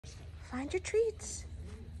Find your treats.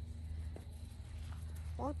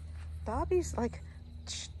 Well, Dabi's like,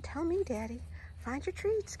 tell me, Daddy. Find your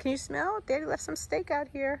treats. Can you smell? Daddy left some steak out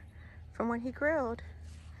here from when he grilled.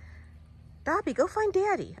 Dabi, go find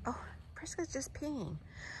Daddy. Oh, Prisca's just peeing.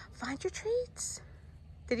 Find your treats.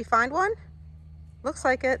 Did he find one? Looks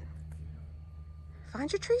like it.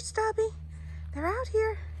 Find your treats, Dabi. They're out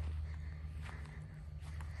here.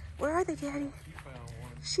 Where are they, Daddy?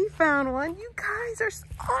 She found one. You guys are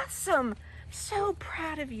awesome. So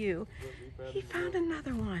proud of you. He found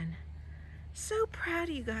another one. So proud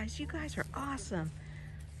of you guys. You guys are awesome.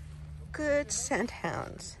 Good scent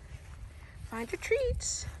hounds. Find your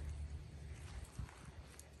treats.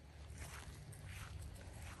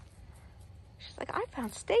 She's like, I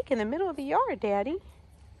found steak in the middle of the yard, Daddy.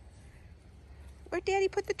 Where'd Daddy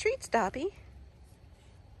put the treats, Dabi?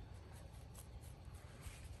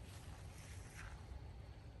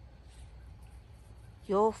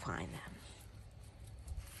 You'll find them.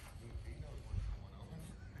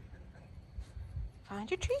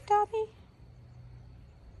 Find your treat, Dabi.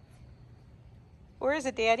 Where is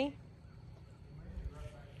it, Daddy?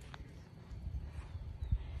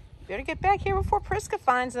 You better get back here before Prisca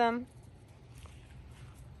finds them.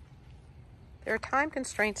 There are time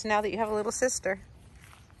constraints now that you have a little sister.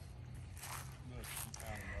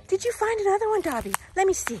 Did you find another one, Dabi? Let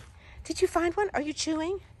me see. Did you find one? Are you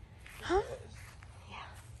chewing? Huh?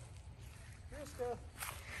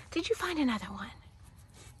 Did you find another one?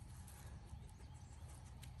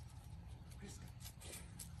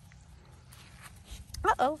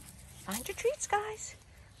 Uh-oh. Find your treats, guys.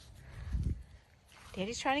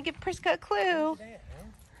 Daddy's trying to give Prisca a clue. Where's it at, huh?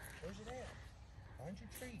 Where's it at? Find your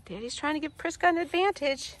treat. Daddy's trying to give Prisca an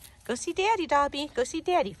advantage. Go see Daddy, Dabi. Go see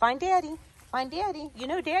Daddy. Find Daddy. Find Daddy. You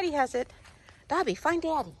know Daddy has it. Dabi, find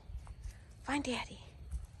Daddy. Find Daddy.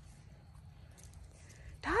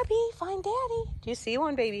 Dabi, find Daddy. Do you see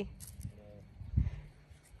one, baby? No.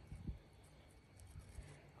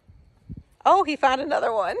 Oh, he found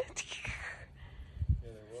another one. Yeah,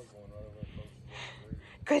 there was one right over there.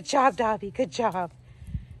 Good job, Dabi. Good job. I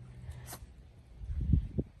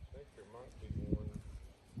think there might be one.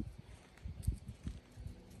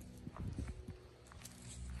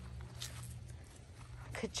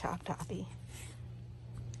 Good job, Dabi.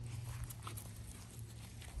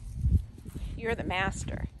 You're the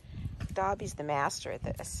master. Dabi's the master at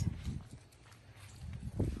this.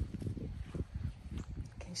 Can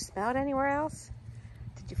you smell it anywhere else?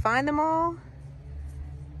 Did you find them all?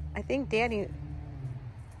 I think Daddy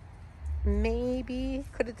maybe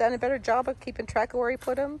could have done a better job of keeping track of where he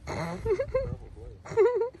put them. Probably.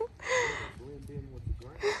 Blend in with the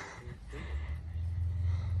grass.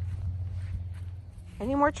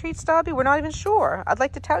 Any more treats, Dabi? We're not even sure. I'd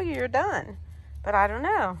like to tell you you're done, but I don't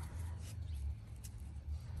know.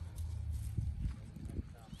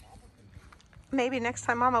 Maybe next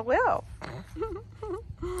time Mama will.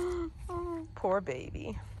 Oh, poor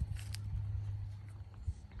baby.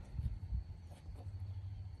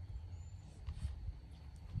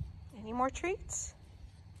 Any more treats?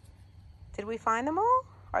 Did we find them all?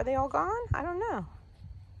 Are they all gone? I don't know.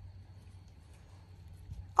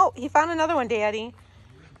 Oh, he found another one, Daddy.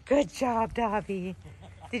 Good job, Dabi.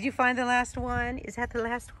 Did you find the last one? Is that the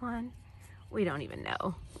last one? We don't even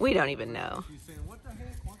know. We don't even know. She's saying, what the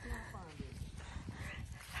heck? Why can't I find it?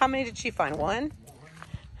 How many did she find? One?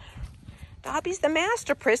 Dabi's the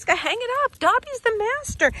master, Prisca. Hang it up. Dabi's the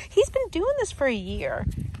master. He's been doing this for a year.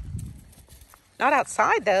 Not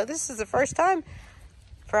outside, though. This is the first time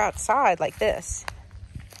for outside like this.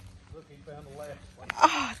 Look, he found the last one.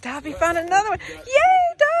 Oh, Dabi found another one.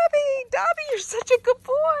 Yay, Dabi! Dabi, you're such a good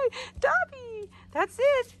boy. Dabi, that's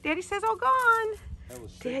it. Daddy says all gone. That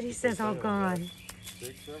was six. Daddy says all gone.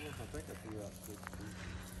 6, 7? I think I threw out 6.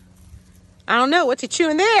 I don't know. What's he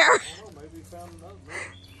chewing there? I don't know, maybe he found another one.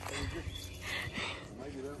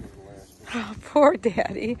 Maybe that was the last one. Oh, poor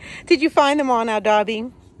Daddy. Did you find them all now,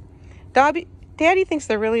 Dabi? Daddy thinks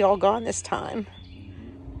they're really all gone this time.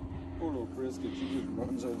 Poor little Prisca, she just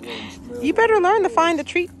runs over there and smells. You better learn to find the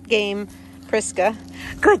treat game, Prisca.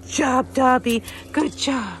 Good job, Dabi. Good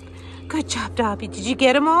job. Good job, Dabi. Did you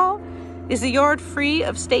get them all? Is the yard free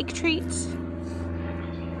of steak treats?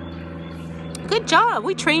 Good job.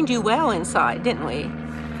 We trained you well inside, didn't we?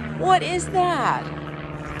 What is that?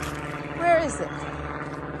 Where is it?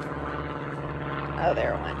 Oh,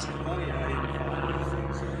 there it went.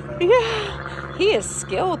 Yeah, he is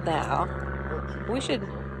skilled now. We should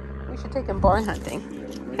take him barn hunting.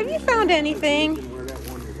 Have you found anything?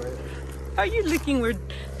 Are you looking where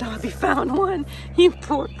Dabi found one? You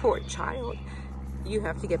poor child. You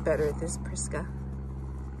have to get better at this, Prisca.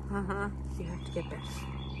 You have to get better.